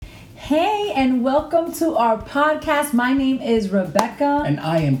Hey, and welcome to our podcast. My name is Rebecca. And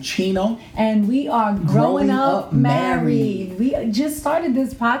I am Chino. And we are Growing Up Married. We just started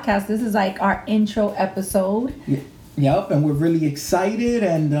this podcast. This is like our intro episode. Yep, and we're really excited.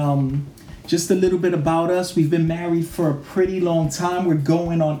 And just a little bit about us. We've been married for a pretty long time. We're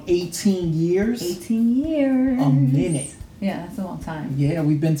going on 18 years. 18 years. A minute. Yeah, that's a long time. Yeah,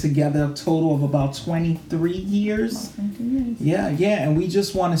 we've been together a total of about 23 years. About 23 years. Yeah, and we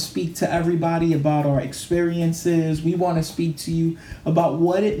just want to speak to everybody about our experiences. We want to speak to you about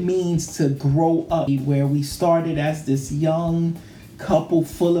what it means to grow up, where we started as this young couple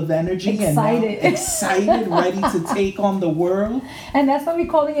full of energy excited, ready to take on the world. And that's why we're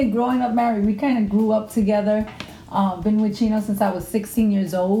calling it Growing Up Married. We kind of grew up together. Been with Chino since I was 16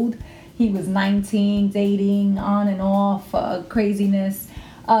 years old. He was 19, dating on and off, craziness.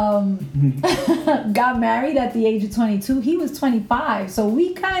 Got married at the age of 22. He was 25. So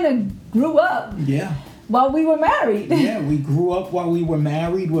we kind of grew up while we were married. Yeah, we grew up while we were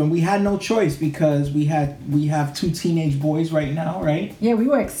married when we had no choice because we have two teenage boys right now, right? Yeah, we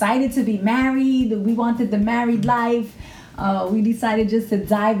were excited to be married. We wanted the married life. We decided just to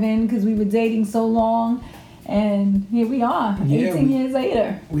dive in because we were dating so long. And here we are, 18 years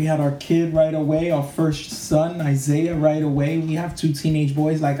later. We had our kid right away, our first son, Isaiah, right away. We have two teenage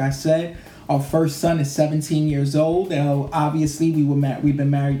boys, like I said. Our first son is 17 years old. Obviously, we've been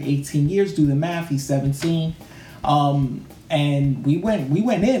married 18 years. Do the math, he's 17. And we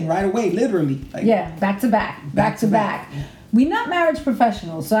went in right away, literally. Back to back. We're not marriage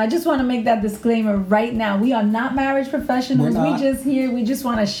professionals, so I just want to make that disclaimer right now. We are not marriage professionals. We just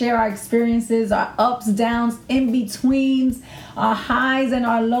want to share our experiences, our ups, downs, in-betweens, our highs and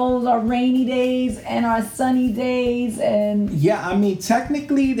our lows, our rainy days and our sunny days. And yeah, I mean,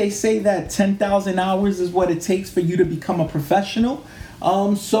 technically, they say that 10,000 hours is what it takes for you to become a professional.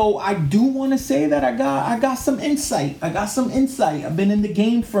 So I do want to say that I got some insight. I've been in the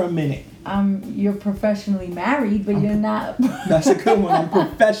game for a minute. You're professionally married, but you're not. That's a good one. I'm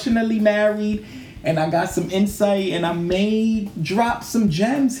professionally married, and I got some insight, and I may drop some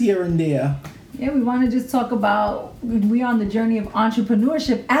gems here and there. Yeah, we want to just talk about we're on the journey of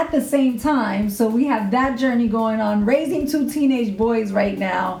entrepreneurship at the same time. So we have that journey going on, raising two teenage boys right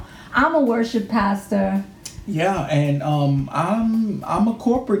now. I'm a worship pastor. Yeah, and I'm a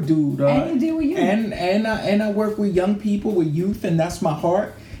corporate dude. And you deal with youth. And I work with young people, with youth, and that's my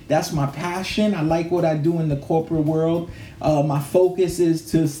heart. That's my passion. I like what I do in the corporate world. My focus is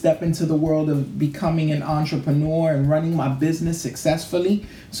to step into the world of becoming an entrepreneur and running my business successfully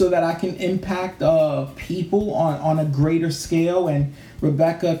so that I can impact people on a greater scale. And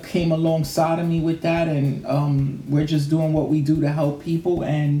Rebecca came alongside of me with that, and we're just doing what we do to help people.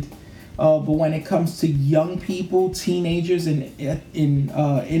 And but when it comes to young people, teenagers in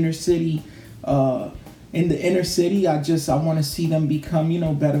inner city, in the inner city, I want to see them become,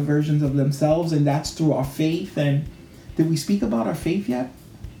 better versions of themselves, and that's through our faith. And did we speak about our faith yet?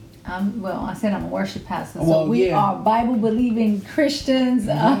 Well, I said I'm a worship pastor, so we are Bible-believing Christians.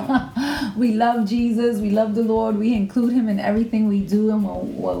 Yeah. We love Jesus. We love the Lord. We include Him in everything we do and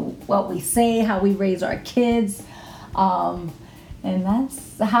what we say, how we raise our kids. And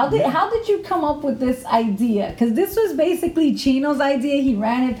that's how did you come up with this idea? Because this was basically Chino's idea. He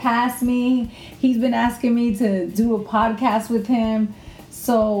ran it past me. He's been asking me to do a podcast with him.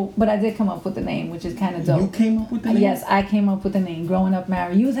 So, but I did come up with the name, which is kind of dope. You came up with the name? Yes, I came up with the name, Growing Up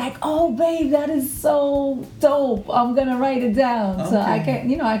Married. You was like, "Oh, babe, that is so dope. I'm gonna write it down." Okay.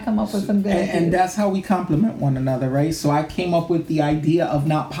 So I come up with some good ideas. And that's how we complement one another, right? So I came up with the idea of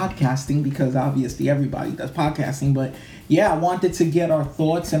not podcasting because obviously everybody does podcasting, but yeah, I wanted to get our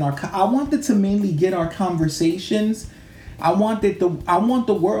thoughts and I wanted to mainly get our conversations. I want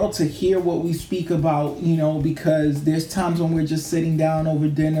the world to hear what we speak about, because there's times when we're just sitting down over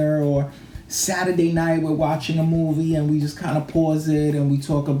dinner or Saturday night we're watching a movie and we just kind of pause it and we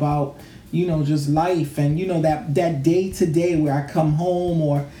talk about, just life and, that day to day where I come home,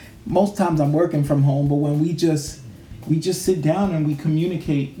 or most times I'm working from home, but when we just sit down and we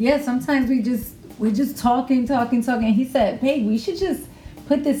communicate. Yeah, sometimes we're just talking. And he said, "Hey, we should just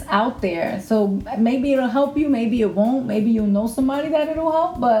put this out there. So maybe it'll help you, maybe it won't, maybe you'll know somebody that it'll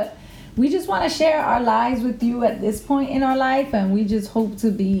help, but we just want to share our lives with you at this point in our life, and we just hope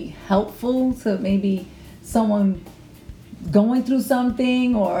to be helpful to maybe someone going through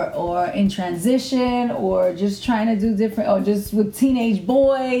something or in transition or just trying to do different, or just with teenage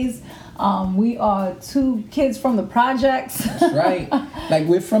boys. We are two kids from the projects. That's right. Like,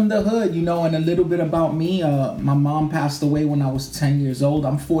 we're from the hood, and a little bit about me. My mom passed away when I was 10 years old.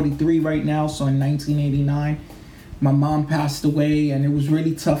 I'm 43 right now, so in 1989. my mom passed away, and it was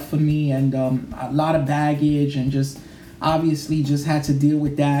really tough for me, and a lot of baggage, and just obviously just had to deal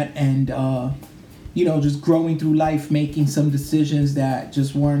with that, and just growing through life, making some decisions that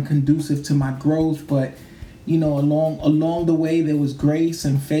just weren't conducive to my growth. But along the way, there was grace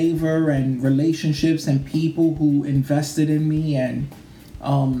and favor and relationships and people who invested in me, and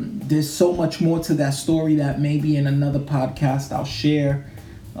there's so much more to that story that maybe in another podcast I'll share.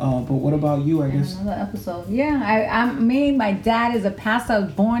 But what about you? I guess another episode. Yeah, my dad is a pastor. I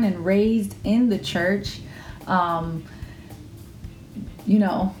was born and raised in the church.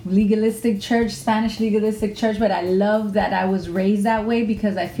 Legalistic church, Spanish legalistic church, but I love that I was raised that way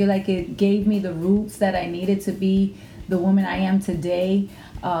because I feel like it gave me the roots that I needed to be the woman I am today,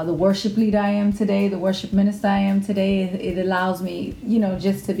 the worship leader I am today, the worship minister I am today. It allows me,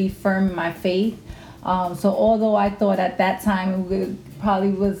 just to be firm in my faith. So although I thought at that time it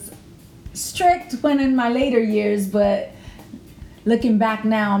probably was strict when in my later years, but looking back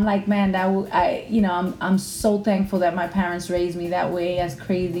now, I'm like, man, I'm so thankful that my parents raised me that way. As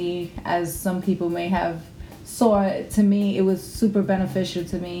crazy as some people may have saw it, to me, it was super beneficial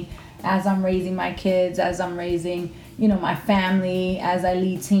to me as I'm raising my kids, as I'm raising, my family, as I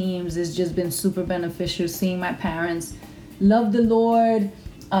lead teams. It's just been super beneficial seeing my parents love the Lord,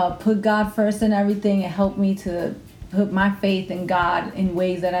 put God first in everything. It helped me to put my faith in God in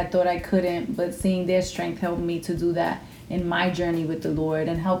ways that I thought I couldn't, but seeing their strength helped me to do that in my journey with the Lord,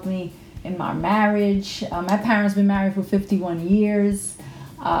 and helped me in my marriage. My parents been married for 51 years.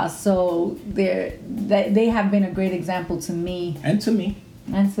 So they have been a great example to me. And to me.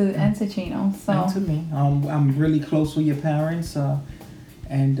 And to Chino. So. And to me. I'm really close with your parents.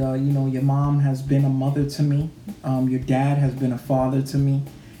 And your mom has been a mother to me. Your dad has been a father to me.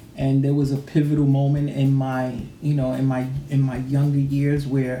 And there was a pivotal moment in my younger years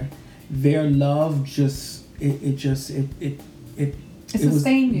where their love it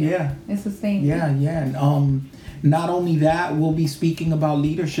sustained you. Yeah. It sustained you. Yeah. And not only that, we'll be speaking about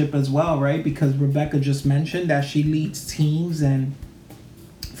leadership as well, right? Because Rebecca just mentioned that she leads teams, and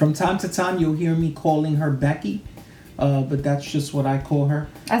from time to time you'll hear me calling her Becky, but that's just what I call her.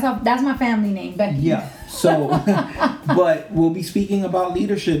 That's my family name, Becky. Yeah. So, but we'll be speaking about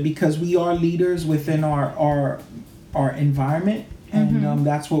leadership because we are leaders within our environment, and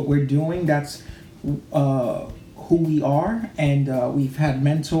that's what we're doing. That's who we are, and we've had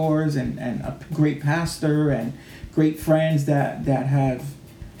mentors and a great pastor and great friends that have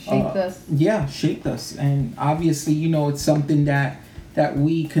shaped us. Yeah, shaped us, and obviously, it's something that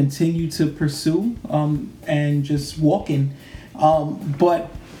we continue to pursue and just walk in.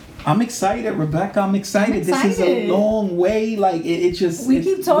 But I'm excited, Rebecca. I'm excited. This is a long way. Like we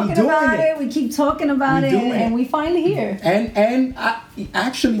keep talking about it. We keep talking about it, and we finally here. And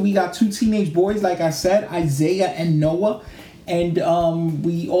actually, we got 2 teenage boys, like I said, Isaiah and Noah, and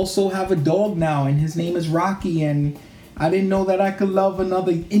we also have a dog now, and his name is Rocky. And I didn't know that I could love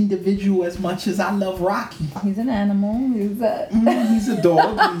another individual as much as I love Rocky. He's an animal. He's a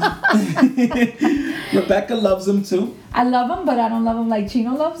dog. Rebecca loves him too. I love him, but I don't love him like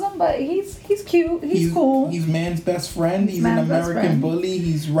Chino loves him. But he's cute. He's cool. He's man's best friend. He's an American bully.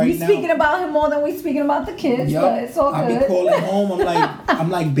 He's now. We're speaking about him more than we're speaking about the kids. Yep. But it's all good. I be calling home.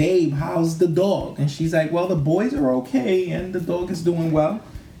 I'm like, babe, how's the dog? And she's like, well, the boys are okay, and the dog is doing well.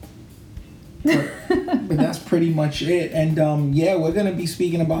 But that's pretty much it. And we're gonna be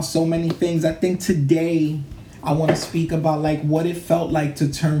speaking about so many things. I think today I want to speak about like what it felt like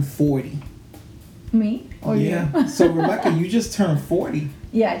to turn 40. Me or you? So Rebecca, you just turned 40.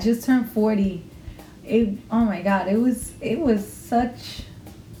 Yeah, I just turned 40. Oh my God, it was such.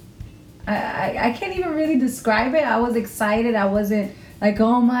 I can't even really describe it. I was excited. I wasn't like,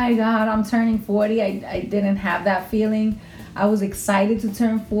 oh my God, I'm turning 40. I didn't have that feeling. I was excited to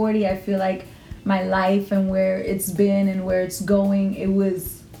turn 40. I feel like my life and where it's been and where it's going, it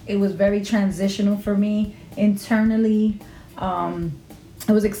was very transitional for me internally.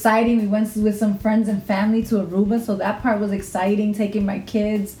 It was exciting. We went with some friends and family to Aruba, so that part was exciting. Taking my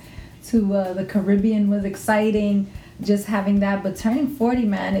kids to the Caribbean was exciting. Just having that, but turning 40,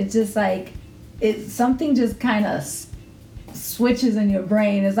 man, it's just like something just kind of switches in your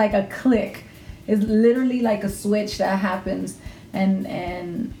brain. It's like a click. It's literally like a switch that happens,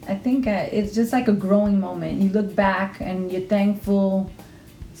 and I think it's just like a growing moment. You look back and you're thankful.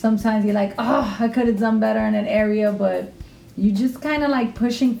 Sometimes you're like, oh, I could have done better in an area, but you just kind of like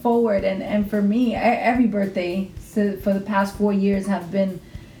pushing forward. And for me, every birthday for the past 4 years have been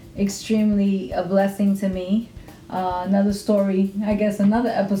extremely a blessing to me. Another story, I guess, another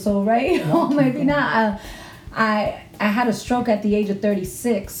episode, right? Or maybe not. I I had a stroke at the age of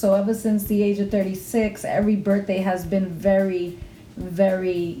 36. So ever since the age of 36, every birthday has been very,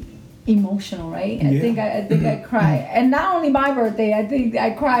 very emotional, right? I think I cry, and not only my birthday. I think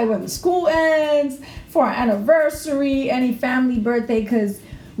I cry when school ends, for our anniversary, any family birthday, because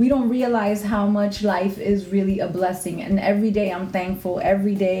we don't realize how much life is really a blessing. And every day I'm thankful.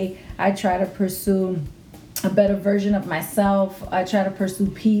 Every day I try to pursue a better version of myself. I try to pursue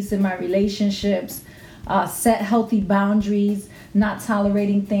peace in my relationships, set healthy boundaries, not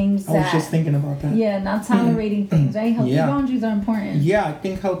tolerating things I was just thinking about that. Yeah, not tolerating things, right? Healthy boundaries are important. Yeah, I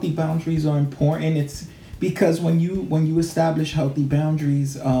think healthy boundaries are important. It's because when you establish healthy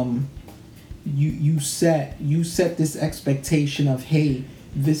boundaries, you set this expectation of, hey,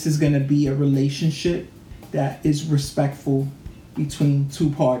 this is going to be a relationship that is respectful between two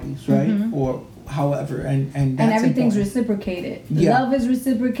parties, right? Or however, and that's everything's important. Reciprocated. Love is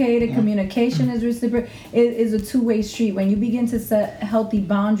reciprocated. Communication is reciprocated. It is a two-way street. When you begin to set healthy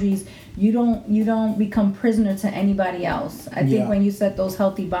boundaries, you don't become prisoner to anybody else. I think when you set those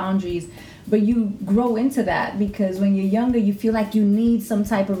healthy boundaries, but you grow into that, because when you're younger, you feel like you need some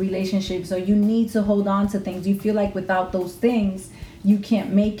type of relationship, so you need to hold on to things. You feel like without those things, you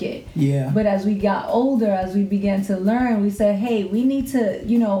can't make it. Yeah. But as we got older, as we began to learn, we said, hey, we need to,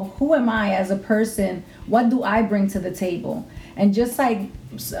 who am I as a person? What do I bring to the table? And just like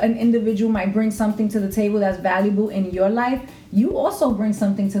an individual might bring something to the table that's valuable in your life, you also bring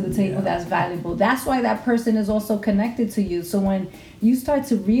something to the table that's valuable. That's why that person is also connected to you. So when you start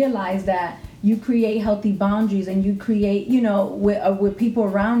to realize that you create healthy boundaries, and you create, with people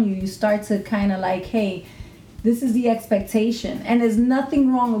around you, you start to kind of like, hey, this is the expectation. And there's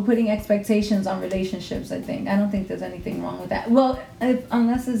nothing wrong with putting expectations on relationships, I think. I don't think there's anything wrong with that. Well,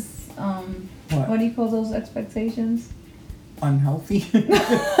 unless it's, what do you call those expectations? Unhealthy.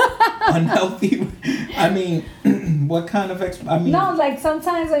 Unhealthy. I mean, what kind of no, like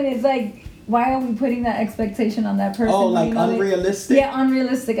sometimes when it's like, why are we putting that expectation on that person? Oh, like unrealistic?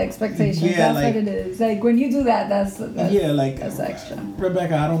 Unrealistic expectations. Yeah, that's what it is. Like when you do that, that's extra.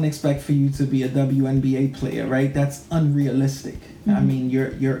 Rebecca, I don't expect for you to be a WNBA player, right? That's unrealistic. I mean,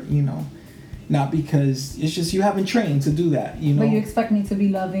 you're not because it's just you haven't trained to do that, But you expect me to be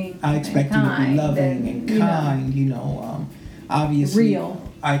loving. I expect you to be loving and kind, obviously. Real.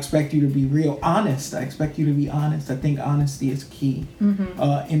 I expect you to be real, honest. I expect you to be honest. I think honesty is key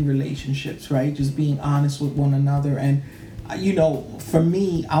in relationships, right? Just being honest with one another. And, for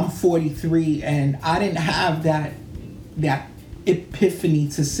me, I'm 43, and I didn't have that epiphany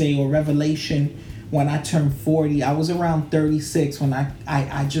to say, or revelation, when I turned 40. I was around 36 when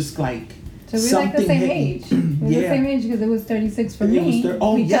I just like, so we're like the same age. We're the same age, because it was 36 for me.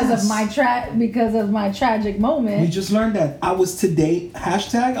 Because of my tragic moment. We just learned that I was today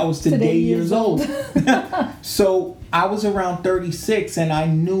years old. So I was around 36, and I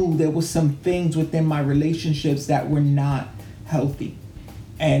knew there was some things within my relationships that were not healthy.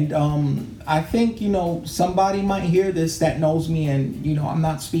 And I think, somebody might hear this that knows me, and, I'm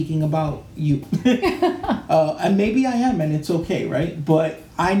not speaking about you. And maybe I am, and it's okay, right? But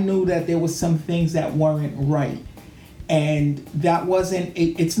I knew that there was some things that weren't right. And that wasn't,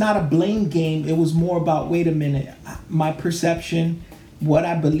 it's not a blame game. It was more about, wait a minute, my perception, what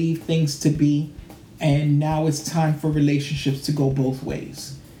I believe things to be. And now it's time for relationships to go both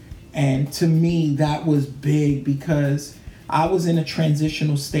ways. And to me, that was big, because I was in a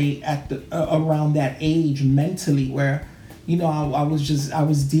transitional state at around that age mentally, where, I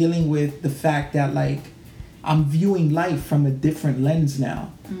was dealing with the fact that, like, I'm viewing life from a different lens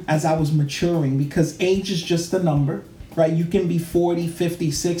now as I was maturing, because age is just a number, right? You can be 40,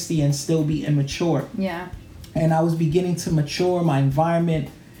 50, 60 and still be immature. Yeah. And I was beginning to mature. My environment,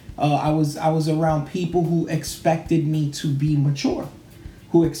 I was around people who expected me to be mature,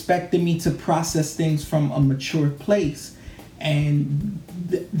 who expected me to process things from a mature place. And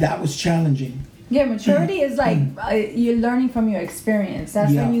that was challenging. Yeah, maturity is like you're learning from your experience.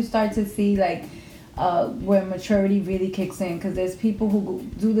 That's when you start to see, like, where maturity really kicks in, because there's people who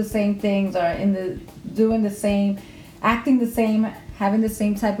do the same things, or doing the same, acting the same, having the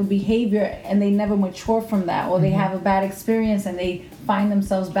same type of behavior, and they never mature from that, or they have a bad experience and they find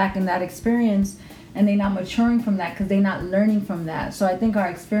themselves back in that experience, and they're not maturing from that because they're not learning from that. So I think our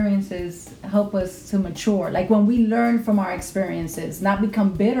experiences help us to mature. Like when we learn from our experiences, not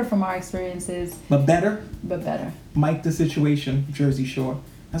become bitter from our experiences, but better. Mike the Situation, Jersey Shore.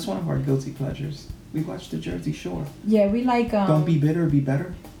 That's one of our guilty pleasures. We watched the Jersey Shore. Yeah, we like. Don't be bitter, be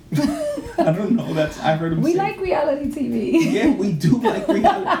better. I don't know. I heard him. We like reality TV. Yeah, we do like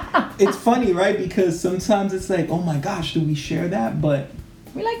reality. It's funny, right? Because sometimes it's like, oh my gosh, do we share that? But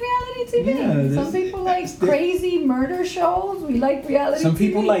We like reality TV. Yeah, Some people like crazy murder shows. We like reality Some TV.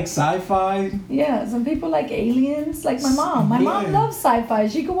 people like sci-fi. Yeah, some people like aliens. Like my mom. My mom loves sci-fi.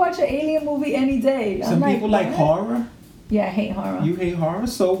 She could watch an alien movie any day. Some people like horror. Yeah, I hate horror. You hate horror,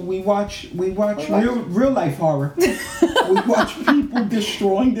 so we watch real life horror. We watch people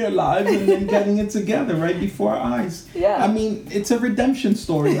destroying their lives and then getting it together right before our eyes. Yeah. I mean, it's a redemption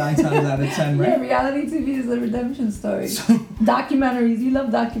story 9 times out of 10, right? Yeah, reality TV is a redemption story. Documentaries. You love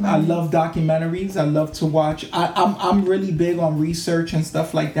documentaries. I love documentaries. I love to watch. I'm really big on research and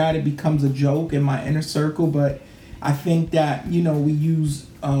stuff like that. It becomes a joke in my inner circle, but I think that, you know, we use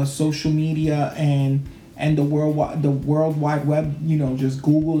social media and the World Wide Web, you know, just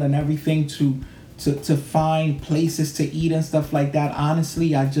Google and everything to find places to eat and stuff like that.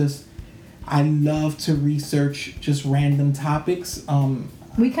 Honestly, I love to research just random topics.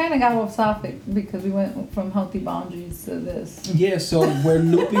 We kind of got off topic because we went from healthy boundaries to this. Yeah, so we're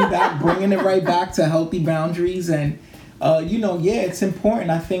looping back, bringing it right back to healthy boundaries. And, you know, yeah, it's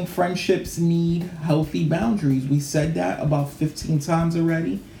important. I think friendships need healthy boundaries. We said that about 15 times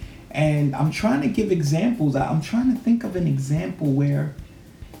already. And I'm trying to give examples. I'm trying to think of an example where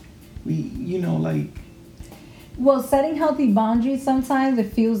we, you know, like... Well, setting healthy boundaries, sometimes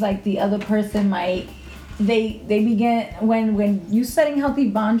it feels like the other person might... They begin... When you setting healthy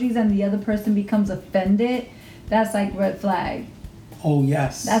boundaries and the other person becomes offended, that's like red flag. Oh,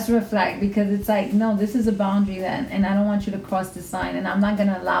 yes. That's red flag because it's like, no, this is a boundary then. And I don't want you to cross this line. And I'm not going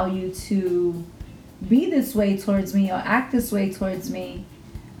to allow you to be this way towards me or act this way towards me.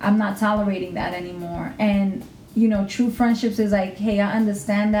 I'm not tolerating that anymore. And, you know, true friendships is like, hey, I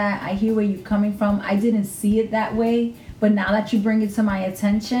understand that. I hear where you're coming from. I didn't see it that way. But now that you bring it to my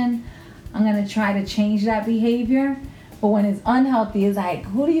attention, I'm going to try to change that behavior. But when it's unhealthy, it's like,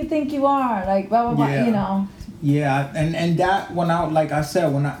 who do you think you are? Like, blah, blah, blah, you know. Yeah, and that went out, like I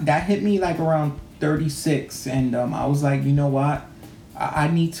said, that hit me like around 36. And I was like, you know what? I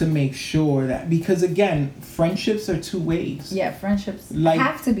need to make sure that, because again, friendships are two ways. Yeah, friendships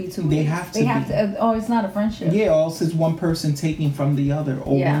have to be two ways. They have to. Oh, it's not a friendship. Yeah, or else it's one person taking from the other,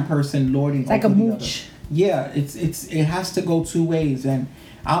 or one person lording over like a the mooch. other. Yeah, it has to go two ways, and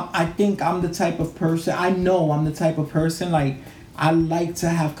I think I'm the type of person. I know I'm the type of person, like, I like to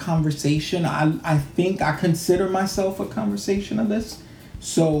have conversation. I think I consider myself a conversationalist,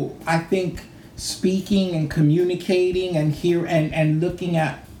 so I think speaking and communicating and looking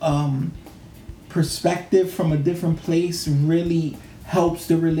at perspective from a different place really helps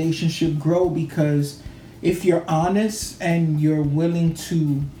the relationship grow, because if you're honest and you're willing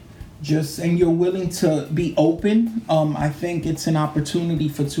to be open, I think it's an opportunity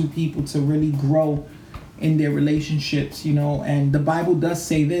for two people to really grow in their relationships, you know. And the Bible does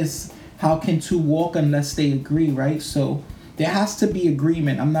say this: how can two walk unless they agree, right? So there has to be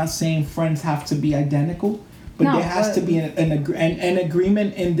agreement. I'm not saying friends have to be identical, but there has to be an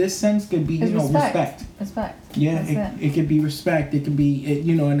agreement in this sense. Could be, you know, respect. Respect. Yeah, it could be respect. It could be,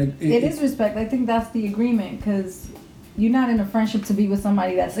 you know, it is respect. I think that's the agreement, because you're not in a friendship to be with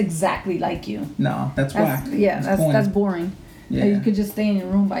somebody that's exactly like you. No, that's whack. Yeah, that's boring. Yeah. You could just stay in your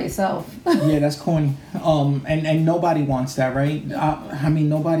room by yourself. Yeah, that's corny. And nobody wants that, right? I mean,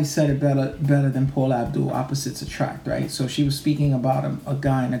 nobody said it better than Paula Abdul. Opposites attract, right? So she was speaking about a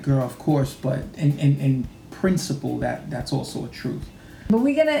guy and a girl, of course, but in principle, that's also a truth. But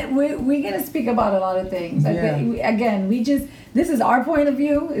we're gonna speak about a lot of things. Yeah. Again, this is our point of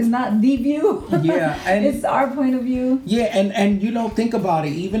view. It's not the view. Yeah, and it's our point of view. Yeah, and you know, think about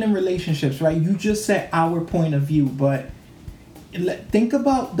it. Even in relationships, right? You just said our point of view, but think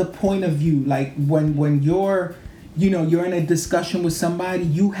about the point of view. Like when you're in a discussion with somebody,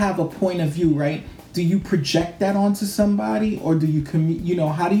 you have a point of view, right? Do you project that onto somebody, or do you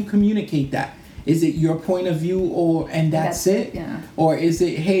how do you communicate that? Is it your point of view, and that's it? Yeah. Or is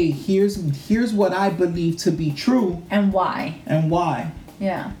it, hey, here's what I believe to be true, and why?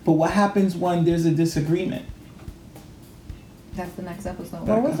 Yeah. But what happens when there's a disagreement? That's the next episode.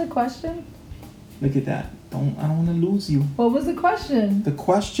 What was the question? Look at that. I don't want to lose you. What was the question? The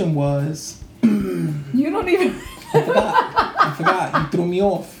question was... You don't even... I forgot. You threw me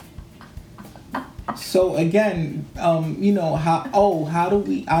off. So again, how do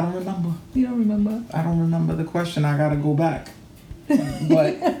we... I don't remember. You don't remember? I don't remember the question. I got to go back.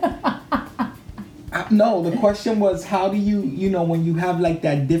 But... no, the question was, how do you, when you have like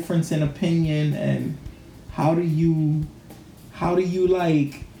that difference in opinion, and how do you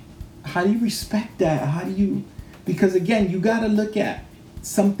respect that? Because again, you got to look at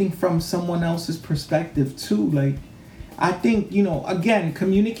something from someone else's perspective too. Like, I think, again,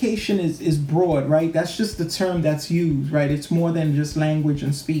 communication is broad, right? That's just the term that's used, right? It's more than just language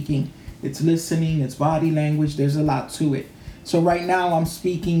and speaking. It's listening, it's body language. There's a lot to it. So right now I'm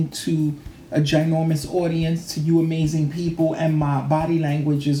speaking to a ginormous audience, to you amazing people, and my body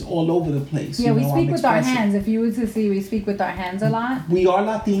language is all over the place. Yeah, we speak with our hands. If you were to see, we speak with our hands a lot. We are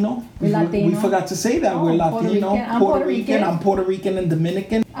Latino. We're Latino. We forgot to say that. We're Latino. Puerto Rican. I'm Puerto Rican and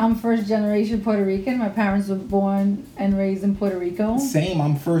Dominican. I'm first generation Puerto Rican. My parents were born and raised in Puerto Rico. Same.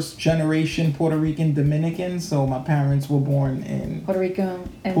 I'm first generation Puerto Rican Dominican. So my parents were born in Puerto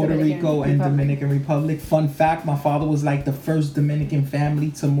Rico and Dominican Republic. Fun fact, my father was like the first Dominican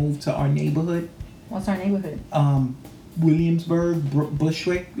family to move to our neighborhood. What's our neighborhood? Williamsburg,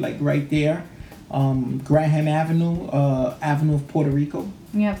 Bushwick, like right there. Graham Avenue, Avenue of Puerto Rico.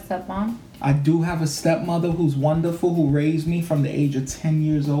 You have stepmom? I do have a stepmother who's wonderful, who raised me from the age of 10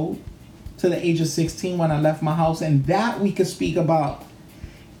 years old to the age of 16 when I left my house. And that we could speak about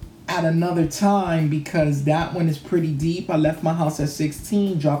at another time, because that one is pretty deep. I left my house at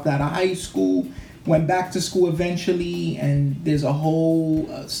 16, dropped out of high school, went back to school eventually, and there's a whole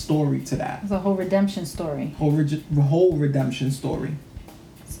story to that. It's a whole redemption story. Whole redemption story.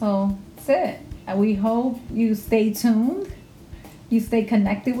 So that's it. And we hope you stay tuned. You stay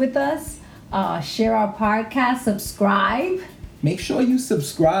connected with us. Share our podcast. Subscribe. Make sure you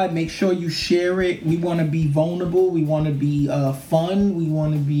subscribe. Make sure you share it. We want to be vulnerable. We want to be fun. We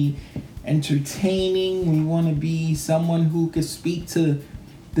want to be entertaining. We want to be someone who could speak to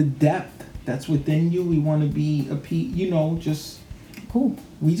the depth that's within you. We want to be just cool.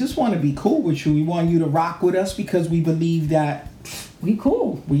 We just want to be cool with you. We want you to rock with us because we believe that we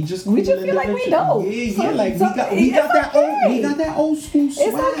cool. We just feel like we dope. Yeah, we got that old school swag.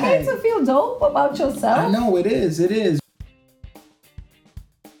 It's okay to feel dope about yourself. I know it is.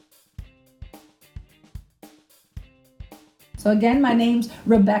 So again, my name's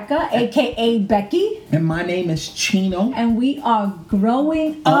Rebecca, aka Becky. And my name is Chino. And we are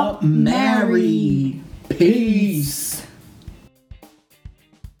growing up married. Peace.